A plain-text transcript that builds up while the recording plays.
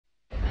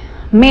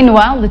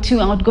Meanwhile, the two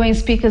outgoing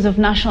speakers of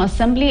National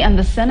Assembly and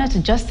the Senate,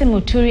 Justin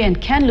Muturi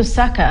and Ken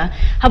Lusaka,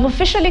 have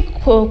officially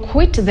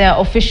quit their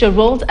official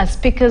roles as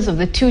speakers of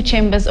the two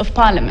chambers of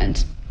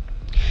parliament.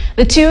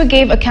 The two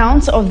gave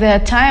accounts of their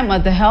time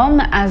at the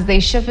helm as they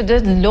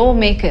shepherded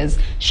lawmakers.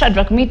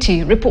 Shadrach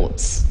Miti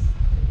reports.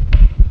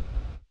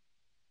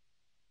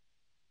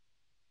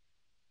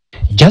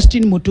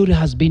 Justin Muturi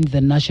has been the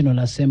National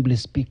Assembly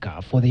Speaker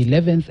for the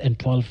 11th and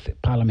 12th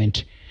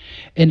Parliament.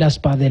 And as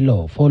per the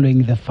law,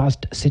 following the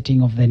first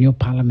sitting of the new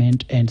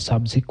Parliament and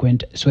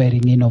subsequent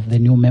swearing in of the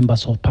new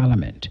members of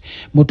Parliament,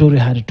 Muturi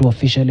had to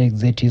officially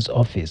exit his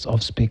office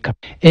of Speaker.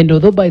 And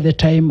although by the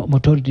time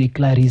Muturi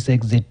declared his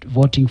exit,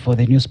 voting for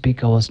the new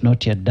Speaker was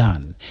not yet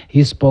done,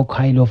 he spoke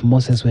highly of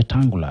Moses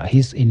Wetangula,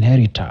 his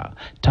inheritor,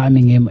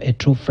 terming him a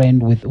true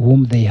friend with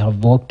whom they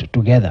have worked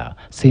together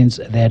since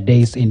their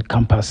days in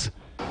campus.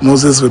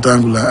 Moses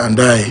Wetangula and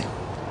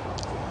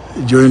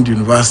I joined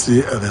university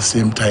at the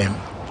same time.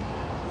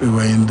 We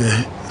were in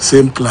the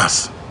same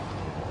class.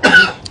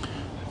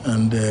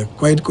 And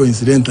quite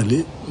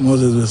coincidentally,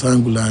 Moses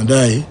Wetangula and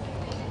I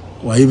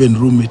were even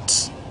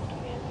roommates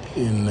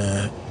in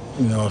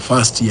our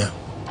first year.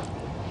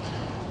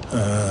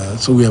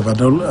 So we have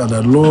had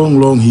a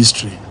long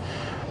history.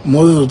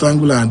 Moses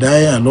Wetangula and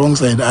I,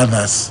 alongside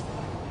others,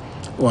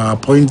 were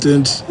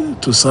appointed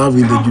to serve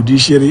in the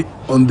judiciary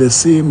on the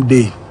same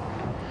day,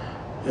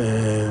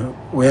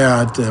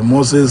 where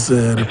Moses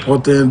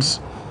reported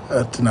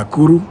at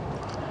Nakuru,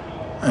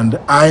 and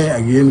I,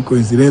 again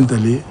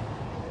coincidentally,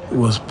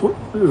 was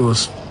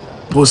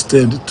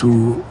posted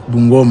to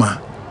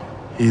Bungoma,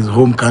 his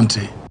home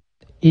country.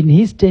 In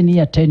his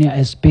 10-year tenure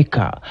as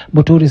Speaker,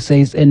 Muturi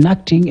says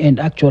enacting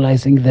and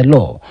actualizing the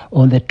law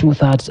on the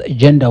two-thirds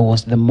gender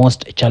was the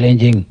most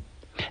challenging.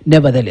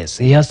 Nevertheless,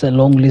 he has a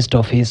long list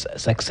of his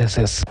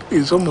successes.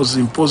 It's almost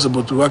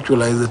impossible to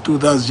actualize the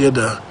two-thirds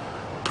gender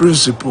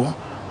principle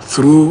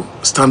through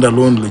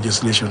standalone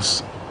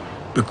legislations,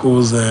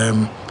 because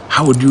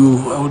how would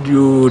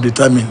you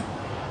determine?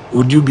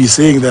 Would you be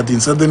saying that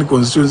in certain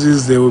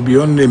constituencies there will be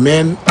only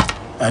men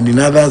and in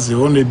others there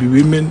will only be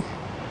women?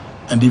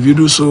 And if you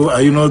do so,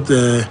 are you not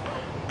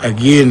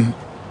again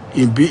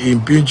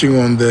impinging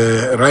on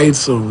the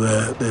rights of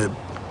the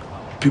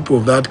people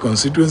of that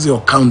constituency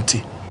or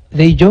county?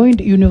 They joined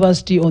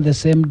university on the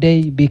same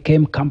day,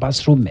 became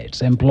campus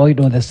roommates, employed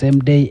on the same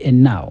day,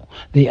 and now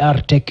they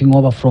are taking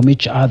over from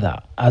each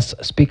other as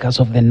speakers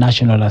of the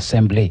National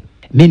Assembly.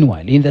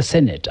 Meanwhile, in the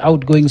Senate,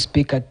 outgoing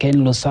Speaker Ken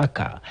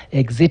Lusaka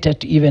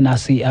exited even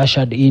as he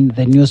ushered in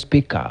the new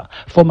Speaker,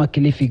 former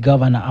Kilifi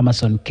Governor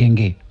Amason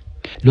Kingi.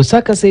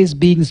 Lusaka says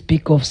being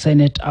Speaker of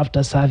Senate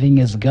after serving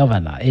as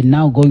Governor and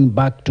now going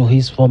back to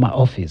his former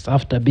office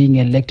after being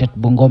elected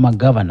Bungoma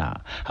Governor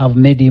have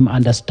made him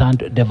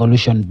understand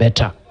devolution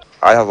better.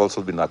 I have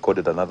also been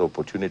accorded another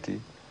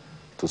opportunity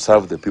to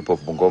serve the people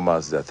of Bungoma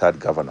as their third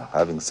governor,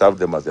 having served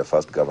them as their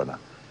first governor.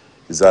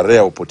 It's a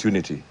rare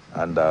opportunity,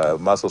 and I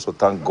must also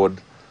thank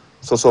God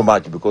so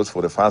much, because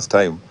for the first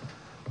time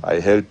I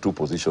held two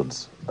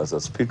positions, as a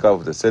Speaker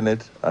of the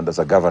Senate and as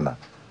a governor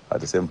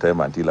at the same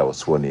time until I was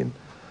sworn in.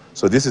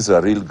 So this is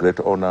a real great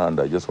honor, and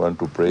I just want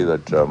to pray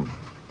that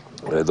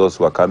those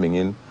who are coming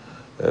in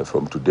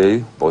from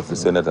today, both the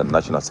Senate and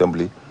National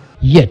Assembly.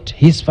 Yet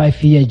his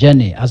 5-year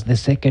journey as the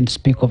second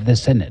Speaker of the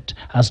Senate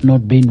has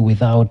not been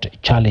without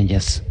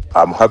challenges.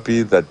 I'm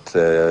happy that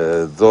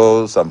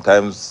though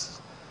sometimes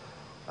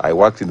I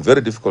worked in very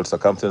difficult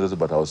circumstances,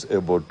 but I was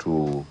able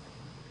to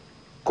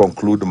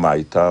conclude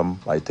my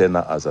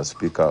tenure as a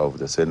Speaker of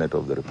the Senate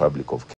of the Republic of Kenya.